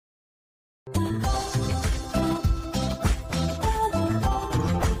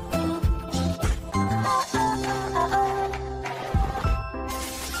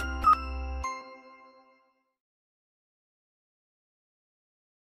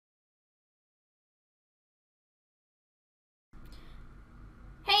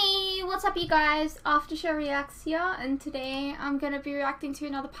what's up you guys? Aftershow Reacts here, and today I'm going to be reacting to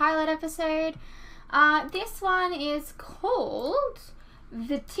another pilot episode. This one is called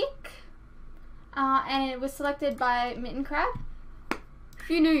The Tick, and it was selected by MittenCrab.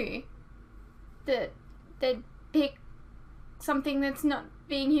 Who knew that they'd pick something that's not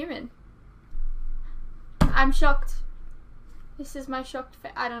being human? I'm shocked. This is my shocked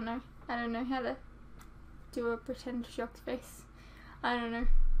face. I don't know how to do a pretend shocked face. I don't know.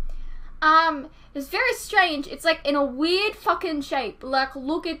 It's very strange. It's like in a weird fucking shape. Like,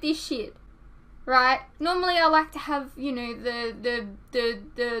 look at this shit. Right? Normally I like to have, you know,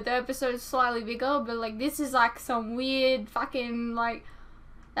 the episodes slightly bigger, but like this is like some weird fucking like,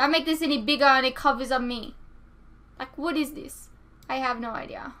 I make this any bigger and it covers up me. Like, what is this? I have no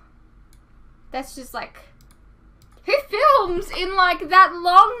idea. That's just like, who films in like that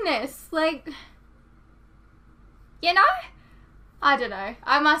longness? Like, you know? I don't know.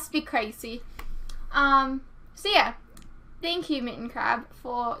 I must be crazy. So yeah. Thank you, MittenCrab,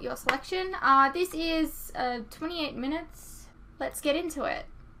 for your selection. This is 28 minutes. Let's get into it.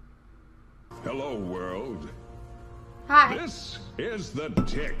 Hello, world. Hi. This is The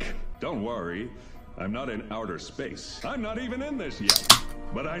Tick. Don't worry. I'm not in outer space. I'm not even in this yet.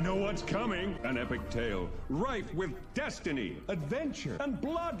 But I know what's coming. An epic tale, rife with destiny, adventure, and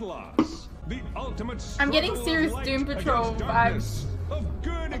blood loss. The ultimate struggle. I'm getting serious Doom Patrol vibes. Of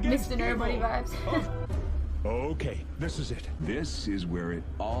good Like against Mr. Nobody evil. vibes. Okay, this is it. This is where it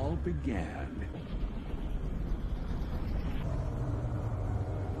all began.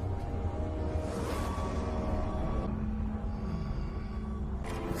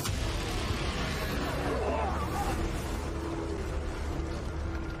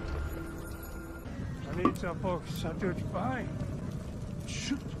 I need some folks. I'm doing fine.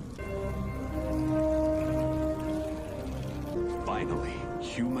 Shoot. Finally,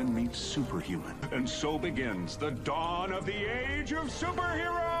 human meets superhuman. And so begins the dawn of the age of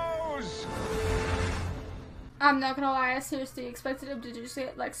superheroes! I'm not gonna lie, I seriously expected him to just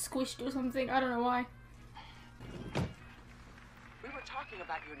get like squished or something. I don't know why. We were talking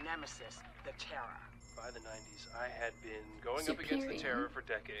about your nemesis, the Terror. By the 90s, I had been going up against the Terror for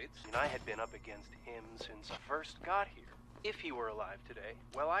decades, and I had been up against him since I first got here. If he were alive today,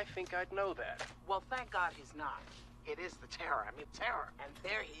 well, I think I'd know that. Well, thank God he's not. It is the Terror. I mean, Terror. And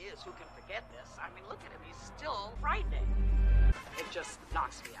there he is. Who can forget this? I mean, look at him. He's still frightening. It just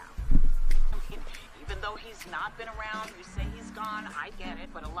knocks me out. I mean, even though he's not been around, you say he's gone, I get it.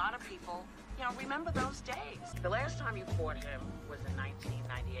 But a lot of people, you know, remember those days. The last time you fought him was in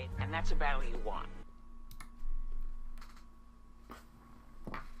 1998, and that's a battle you won.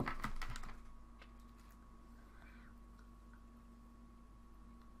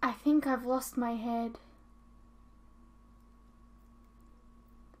 I think I've lost my head.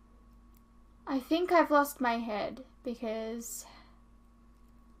 I think I've lost my head because,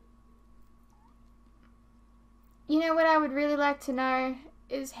 you know what I would really like to know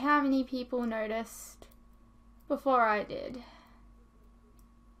is how many people noticed before I did.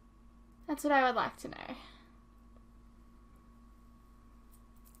 That's what I would like to know.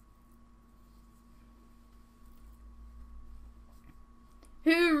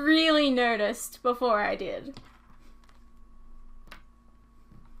 Who really noticed before I did?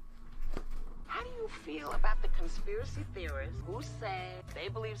 How do you feel about the conspiracy theorists who say they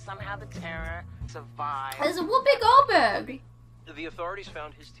believe somehow the Terror survived? There's a Whoopi Goldberg. The authorities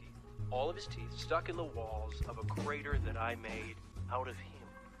found his teeth, all of his teeth, stuck in the walls of a crater that I made out of him.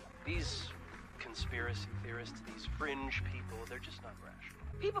 These conspiracy theorists, these fringe people, they're just not rational.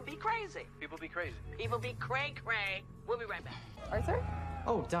 People be crazy. People be crazy. People be cray-cray. We'll be right back. Arthur?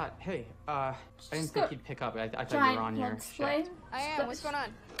 Oh, Dot, hey, I didn't think you'd pick up. I thought you Giant were on your blood shift. slave. I am. What's going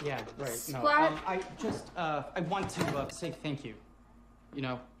on? Yeah, right. No, Splat. I just, I want to say thank you. You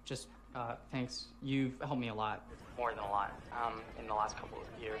know, just, thanks. You've helped me a lot. More than a lot, in the last couple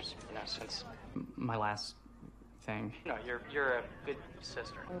of years, you know, since my last thing. You know, you're a good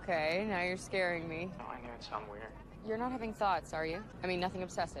sister. Okay, now you're scaring me. Oh, I know it sounds weird. You're not having thoughts, are you? I mean, nothing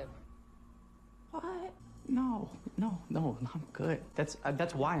obsessive. What? No, I'm good. That's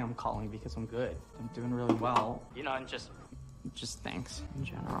why I'm calling, because I'm good. I'm doing really well. You know, and just thanks in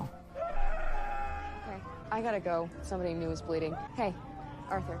general. Okay, I gotta go. Somebody new is bleeding. Hey,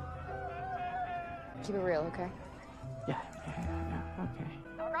 Arthur. Keep it real, okay? Yeah, okay.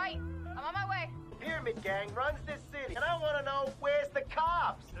 All right, I'm on my way. Pyramid Gang runs this city, and I want to know, where's the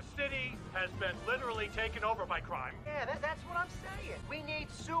cops? The city has been literally taken over by crime. Yeah, that's what I'm saying. We need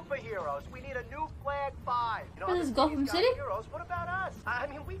superheroes. We need a new Flag 5. You know, This other is Gotham cities got City? Heroes. What about us? I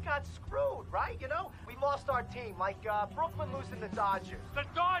mean, we got screwed, right? You know, we lost our team, like Brooklyn losing the Dodgers. The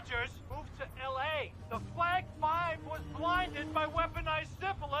Dodgers moved to L.A. The Flag 5 was blinded by weaponized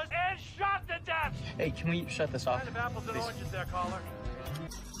syphilis and shot to death. Hey, can we shut this off? Kind of apples and oranges there, caller.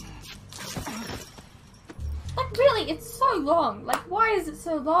 Like, really, it's so long. Like, why is it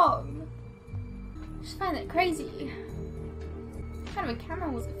so long? I just find it crazy. What kind of a camera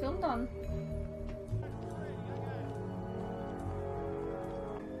was it filmed on?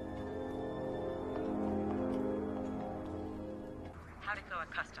 How'd it go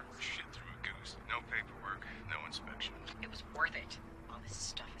at customs? Shit through a goose. No paperwork, no inspection. It was worth it. All this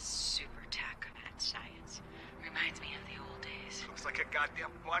stuff is super tech and science. Reminds me of the old days. Looks like a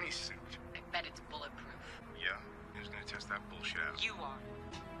goddamn bunny suit. I bet it's bulletproof. Yeah? Who's gonna test that bullshit out? You are.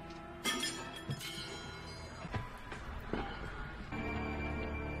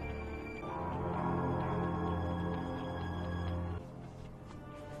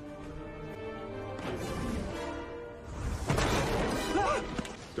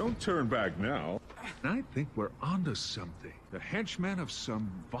 Don't turn back now. I think we're onto something. The henchmen of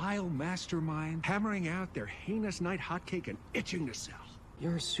some vile mastermind hammering out their heinous night hotcake and itching to sell.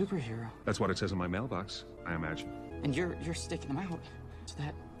 You're a superhero, That's what it says in my mailbox, I imagine. and you're sticking them out. So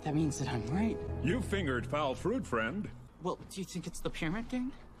that means that I'm right. You fingered foul fruit, friend. Well, do you think it's the Pyramid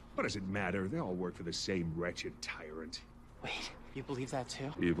Gang? What does it matter? They all work for the same wretched tyrant. Wait, you believe that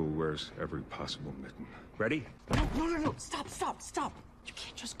too? Evil wears every possible mitten. Ready? No, stop. You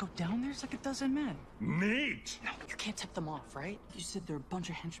can't just go down there. There's like a dozen men. Neat! No, you can't tip them off, right? You said they're a bunch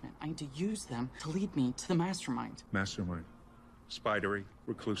of henchmen. I need to use them to lead me to the mastermind. Mastermind. Spidery,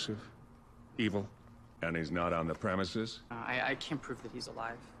 reclusive, evil. And he's not on the premises? I can't prove that he's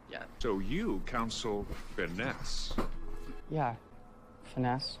alive yet. So you counsel finesse. Yeah,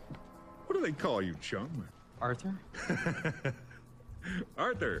 finesse. What do they call you, chum? Arthur?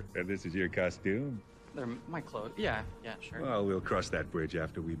 Arthur, and this is your costume? They're my clothes. Yeah, sure. Well, we'll cross that bridge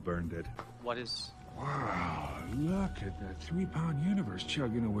after we burned it. What is... Wow, look at that 3-pound universe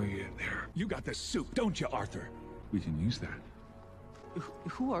chugging away in there. You got the soup, don't you, Arthur? We can use that.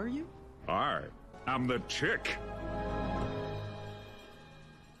 Who are you? I'm the Tick.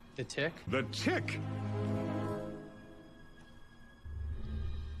 The Tick? The Tick!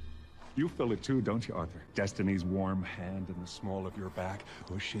 You feel it too, don't you, Arthur? Destiny's warm hand in the small of your back.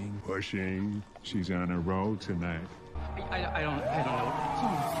 Pushing. She's on a roll tonight. I don't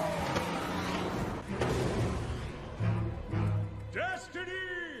know. Destiny!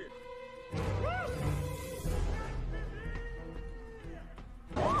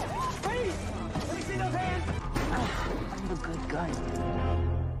 Freeze! Let me see those hands! I'm a good guy.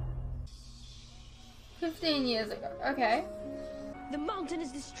 15 years ago. Okay. The mountain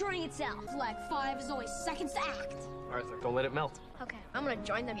is destroying itself. Flag 5 is always seconds to act. Arthur, don't let it melt. Okay, I'm gonna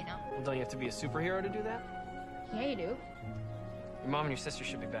join them, you know. Well, don't you have to be a superhero to do that? Yeah, you do. Your mom and your sister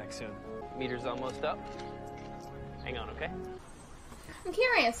should be back soon. Meter's almost up. Hang on, okay? I'm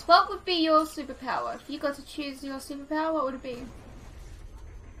curious, what would be your superpower? If you got to choose your superpower, what would it be?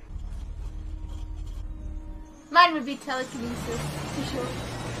 Mine would be telekinesis, for sure.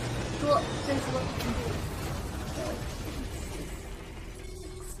 Well, there's a lot you can do.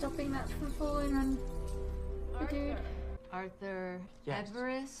 Stopping that from falling on the dude. Arthur Yes.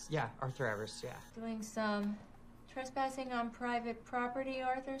 Everest? Yeah, Arthur Everest, yeah. Doing some trespassing on private property,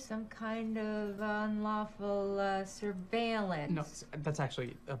 Arthur? Some kind of unlawful surveillance? No, that's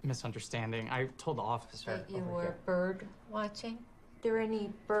actually a misunderstanding. I told the officer That you over were here. bird watching? There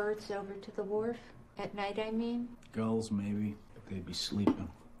any birds over to the wharf? At night, I mean? Gulls, maybe, but they'd be sleeping.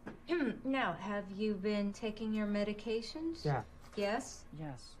 Now, have you been taking your medications? Yeah. Yes?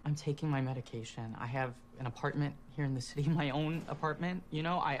 Yes. I'm taking my medication. I have an apartment here in the city, my own apartment. You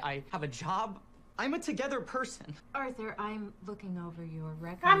know, I have a job. I'm a together person. Arthur, I'm looking over your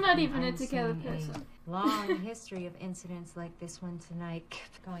record. I'm not and even a I'm together seeing person. A long history of incidents like this one tonight.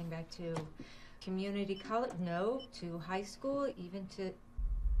 Going back to community college, no, to high school, even to...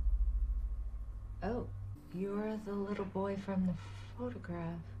 Oh, you're the little boy from the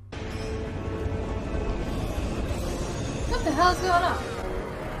photograph. What the hell's going on?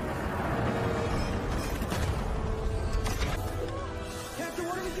 Captain,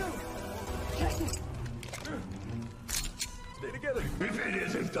 what do we do? Stay together. If it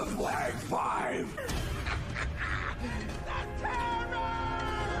isn't the Flag 5.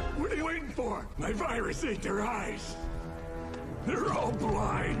 What are you waiting for? My virus ate their eyes. They're all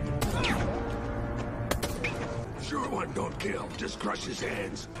blind. Sure one don't kill, just crush his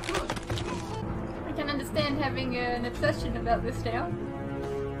hands. I can understand having an obsession about this now.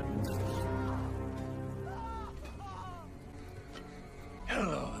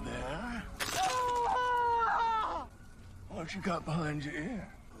 What you got behind your ear?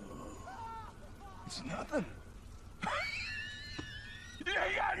 It's nothing. You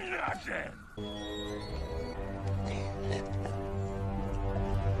got nothing.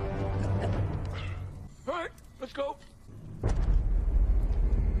 All right, let's go.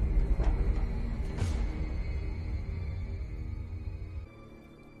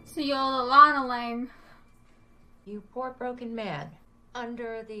 So you're Lana Lang. You poor broken man.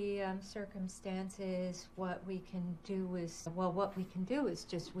 Under the circumstances, what we can do is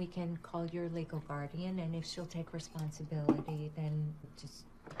just we can call your legal guardian, and if she'll take responsibility, then just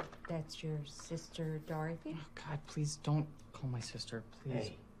that's your sister Dorothy. Oh, God, please don't call my sister, please.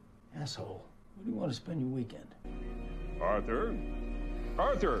 Hey, asshole. Where do you want to spend your weekend? Arthur?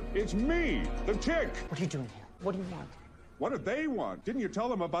 Arthur, it's me, the Tick. What are you doing here? What do you want? What do they want? Didn't you tell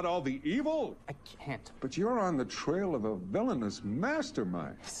them about all the evil? I can't. But you're on the trail of a villainous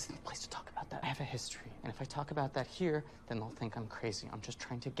mastermind. This isn't the place to talk about that. I have a history, and if I talk about that here, then they'll think I'm crazy. I'm just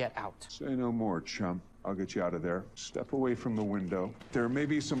trying to get out. Say no more, chum. I'll get you out of there. Step away from the window. There may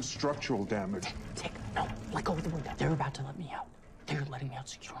be some structural damage. Tick, no, let go of the window. They're about to let me out. They're letting me out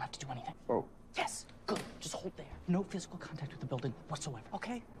so you don't have to do anything. Oh. Yes, good. Just hold there. No physical contact with the building whatsoever,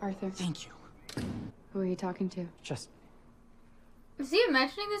 okay? Arthur. Thank you. Who are you talking to? Just Is he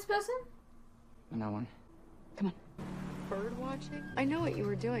imagining this person? no one. Come on. Bird watching? I know what you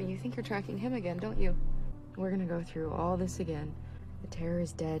were doing. You think you're tracking him again, don't you? We're gonna go through all this again. The Terror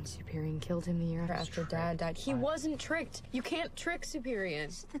is dead. Superior killed him the year after Dad died. He wasn't tricked. You can't trick Superior.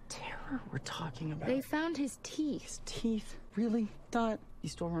 It's the Terror we're talking about. They found his teeth. His teeth? Really? Dot? He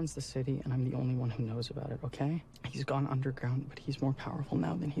still runs the city, and I'm the only one who knows about it, okay? He's gone underground, but he's more powerful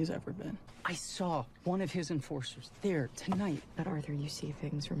now than he's ever been. I saw one of his enforcers there tonight. But Arthur, you see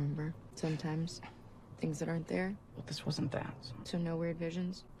things, remember? Sometimes. Things that aren't there. Well, this wasn't that. So no weird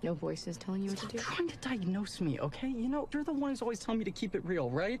visions? No voices telling you what to do? Stop trying to diagnose me, okay? You know, you're the one who's always telling me to keep it real,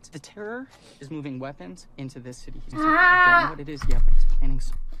 right? The Terror is moving weapons into this city. I don't know what it is yet, but he's planning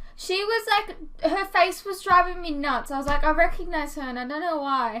something. She was like, her face was driving me nuts. I was like, I recognize her and I don't know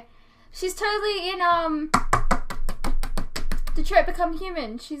why. She's totally in, Detroit Become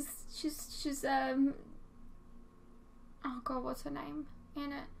Human. She's, oh god, what's her name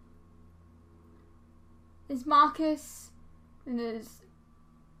in it? There's Marcus, and there's...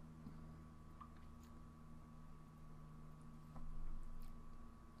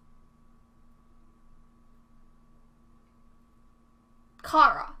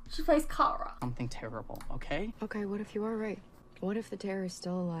 Kara. She plays Kara. Something terrible, okay? Okay, what if you are right? What if the Terror is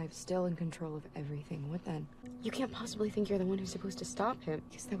still alive, still in control of everything? What then? You can't possibly think you're the one who's supposed to stop him,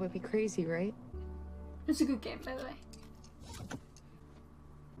 because that would be crazy, right? It's a good game, by the way.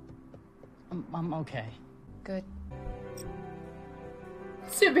 I'm okay. Good.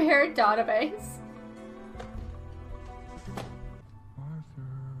 Superhero database. Arthur.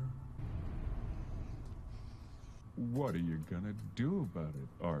 What are you gonna do about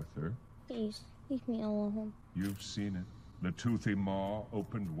it, Arthur? Please, leave me alone. You've seen it. The toothy maw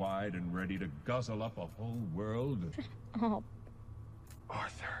opened wide and ready to guzzle up a whole world. Oh.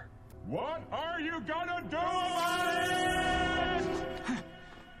 Arthur. What are you gonna do about it?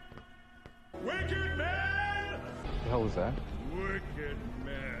 Wicked man! The hell was that? Wicked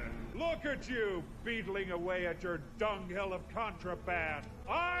man. Look at you, beetling away at your dunghill of contraband.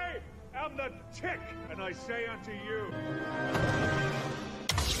 I am the Tick, and I say unto you...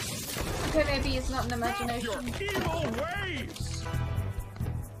 Okay, maybe it's not an imagination. Your evil ways!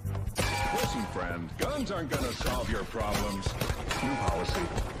 Listen, friend, guns aren't gonna solve your problems. New policy.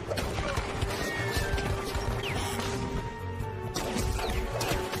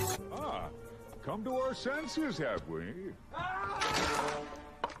 Come to our senses, have we?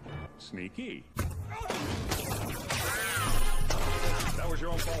 Sneaky. That was your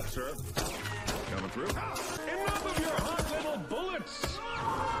own fault, sir. Coming through. Enough of your hot little bullets!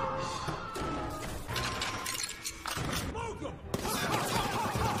 Smoke them!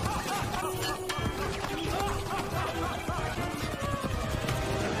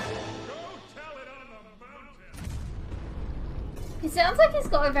 He sounds like he's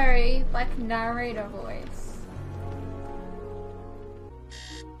got a very, like, narrator voice.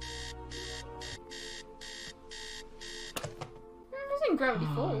 He's in Gravity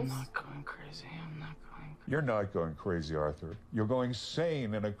Falls. I'm not going crazy. I'm not going crazy. You're not going crazy, Arthur. You're going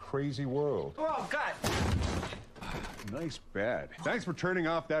sane in a crazy world. Oh, God! Nice bed. Thanks for turning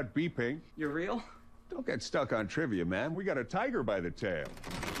off that beeping. You're real? Don't get stuck on trivia, man. We got a tiger by the tail.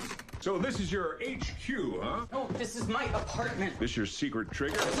 So this is your HQ, huh? No, this is my apartment. This your secret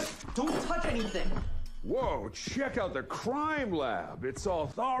trigger? Don't touch anything. Whoa, check out the crime lab. It's all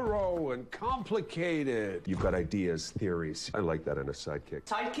thorough and complicated. You've got ideas, theories. I like that in a sidekick.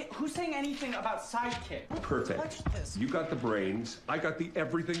 Sidekick? Who's saying anything about sidekick? Perfect. Touch this. You got the brains, I got the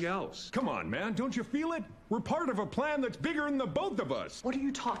everything else. Come on, man, don't you feel it? We're part of a plan that's bigger than the both of us. What are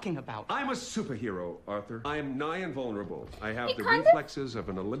you talking about? I'm a superhero, Arthur. I am nigh invulnerable. I have It the kind of- reflexes of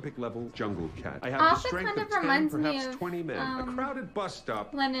an Olympic-level jungle cat. I have the Arthur strength kind of of 10, reminds me perhaps of, 20 men. A crowded bus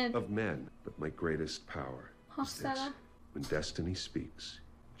stop Leonard of men. But my greatest power is this. Hofstadter. When destiny speaks,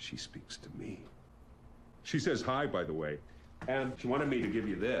 she speaks to me. She says hi, by the way. And she wanted me to give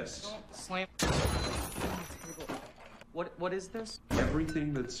you this. Don't slam. What is this?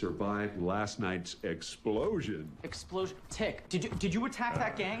 Everything that survived last night's explosion. Explosion. Tick. Did you attack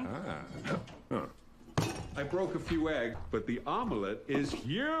that gang? I broke a few eggs, but the omelet is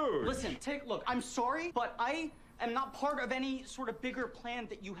huge. Listen, Tick, look, I'm sorry, but I am not part of any sort of bigger plan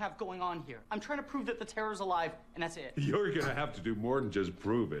that you have going on here. I'm trying to prove that the Terror's alive, and that's it. You're gonna have to do more than just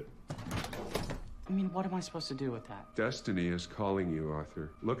prove it. I mean, what am I supposed to do with that? Destiny is calling you,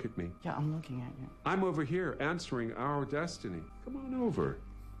 Arthur. Look at me. Yeah, I'm looking at you. I'm over here answering our destiny. Come on over.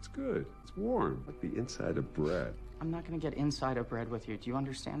 It's good. It's warm, like the inside of bread. I'm not gonna get inside of bread with you. Do you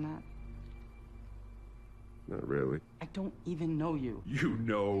understand that? Not really. I don't even know you. You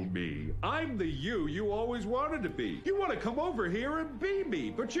know me. I'm the you always wanted to be. You want to come over here and be me,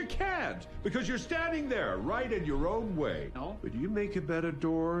 but you can't because you're standing there right in your own way. No? But you make a better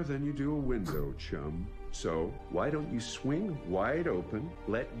door than you do a window, chum. So why don't you swing wide open,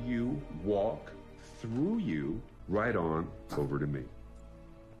 let you walk through you right on over to me.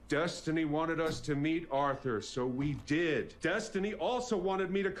 Destiny wanted us to meet Arthur, so we did. Destiny also wanted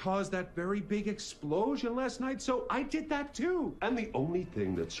me to cause that very big explosion last night, so I did that too. And the only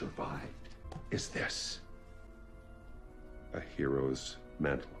thing that survived is this. A hero's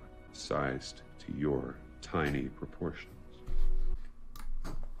mantle, sized to your tiny proportions.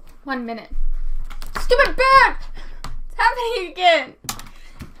 1 minute. Stupid bird! It's happening again!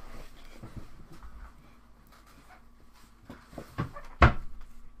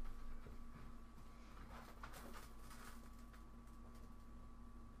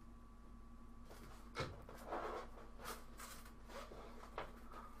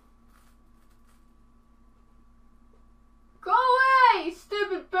 Go away, you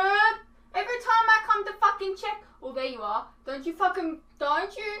stupid bird! Every time I come to fucking check... Oh, there you are. Don't you? Fuck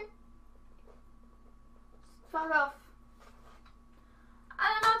off.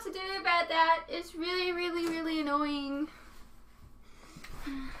 I don't know what to do about that. It's really, really, really annoying.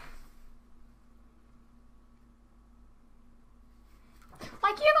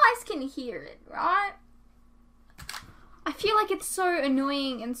 Like, you guys can hear it, right? I feel like it's so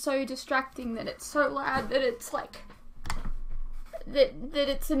annoying and so distracting that it's so loud that it's like... That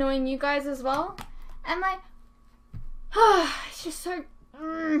it's annoying you guys as well. And like... it's just so...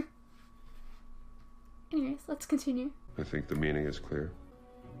 Anyways, let's continue. I think the meaning is clear.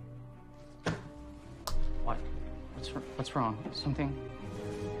 What? What's wrong? Something?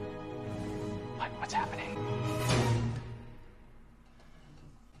 What's happening?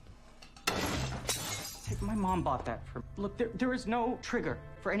 My mom bought that for... Look, there is no trigger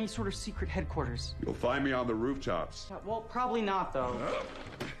for any sort of secret headquarters. You'll find me on the rooftops. Well, probably not, though.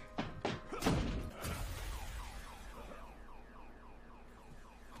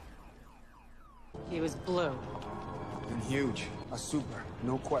 He was blue. And huge. A super.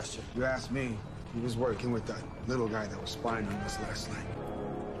 No question. You ask me, he was working with that little guy that was spying on us last night.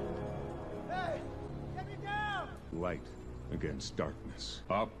 Hey! Get me down! Light against darkness.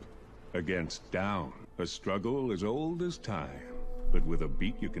 Up against down. A struggle as old as time, but with a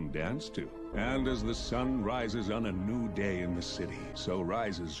beat you can dance to. And as the sun rises on a new day in the city, so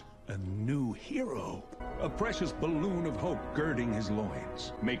rises a new hero. A precious balloon of hope girding his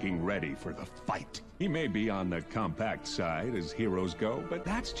loins, making ready for the fight. He may be on the compact side as heroes go, but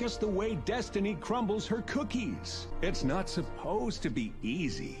that's just the way destiny crumbles her cookies. It's not supposed to be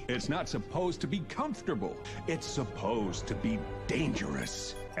easy. It's not supposed to be comfortable. It's supposed to be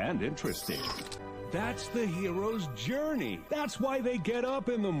dangerous and interesting. That's the hero's journey. That's why they get up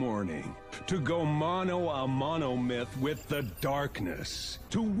in the morning. To go mano a mano myth with the darkness.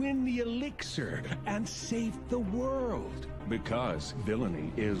 To win the elixir and save the world. Because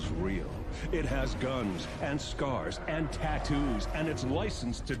villainy is real. It has guns and scars and tattoos, and it's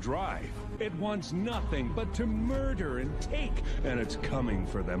licensed to drive. It wants nothing but to murder and take, and it's coming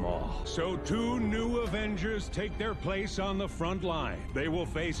for them all. So 2 new Avengers take their place on the front line. They will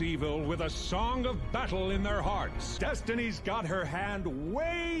face evil with a song of battle in their hearts. Destiny's got her hand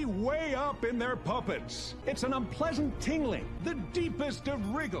way, way up in their puppets. It's an unpleasant tingling, the deepest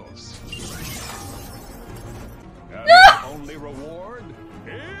of wriggles. only reward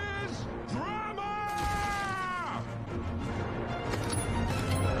is drama!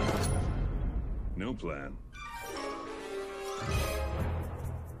 No plan.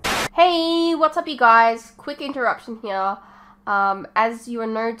 Hey, what's up you guys? Quick interruption here. As you are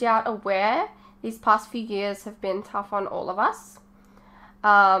no doubt aware, these past few years have been tough on all of us.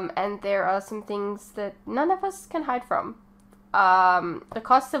 And there are some things that none of us can hide from. The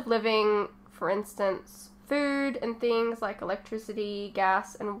cost of living, for instance, food and things like electricity,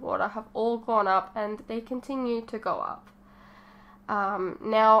 gas and water have all gone up and they continue to go up.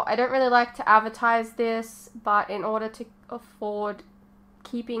 Now, I don't really like to advertise this, but in order to afford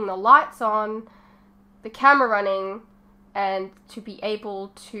keeping the lights on, the camera running, and to be able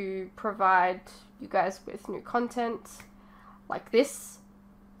to provide you guys with new content like this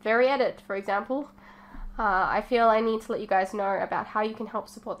very edit, for example, I feel I need to let you guys know about how you can help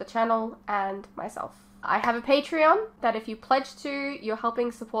support the channel and myself. I have a Patreon that if you pledge to, you're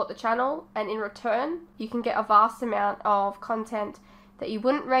helping support the channel, and in return you can get a vast amount of content that you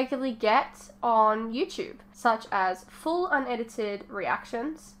wouldn't regularly get on YouTube, such as full unedited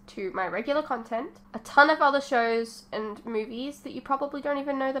reactions to my regular content, a ton of other shows and movies that you probably don't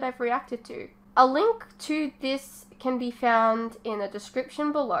even know that I've reacted to. A link to this can be found in the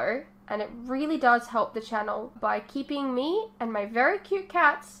description below, and it really does help the channel by keeping me and my very cute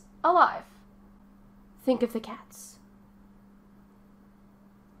cats alive. Think of the cats.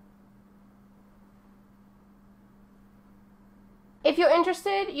 If you're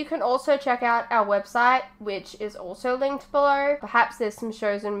interested, you can also check out our website, which is also linked below. Perhaps there's some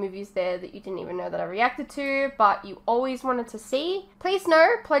shows and movies there that you didn't even know that I reacted to, but you always wanted to see. Please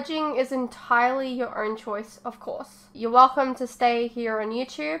know, pledging is entirely your own choice, of course. You're welcome to stay here on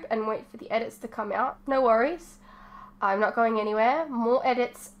YouTube and wait for the edits to come out. No worries. I'm not going anywhere. More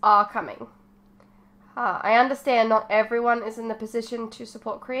edits are coming. I understand not everyone is in the position to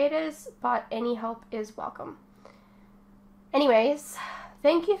support creators, but any help is welcome. Anyways,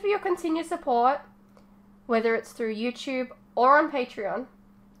 thank you for your continued support, whether it's through YouTube or on Patreon.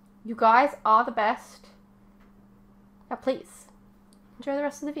 You guys are the best. Now please, enjoy the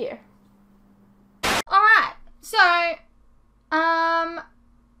rest of the video. Alright, so, that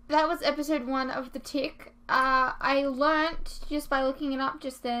was episode 1 of The Tick. I learnt, just by looking it up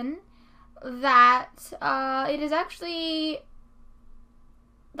just then, that, it is actually,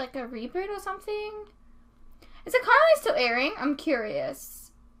 like a reboot or something. Is it currently still airing? I'm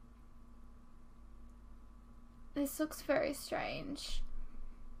curious. This looks very strange.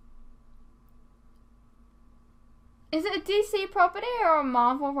 Is it a DC property or a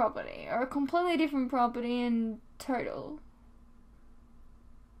Marvel property? Or a completely different property in total?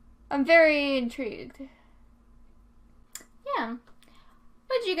 I'm very intrigued. Yeah.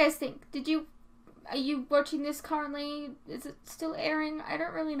 What did you guys think? Are you watching this currently? Is it still airing? I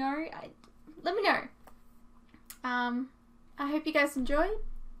don't really know. Let me know. I hope you guys enjoyed,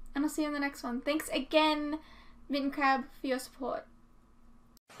 and I'll see you in the next one. Thanks again, MittenCrab, for your support.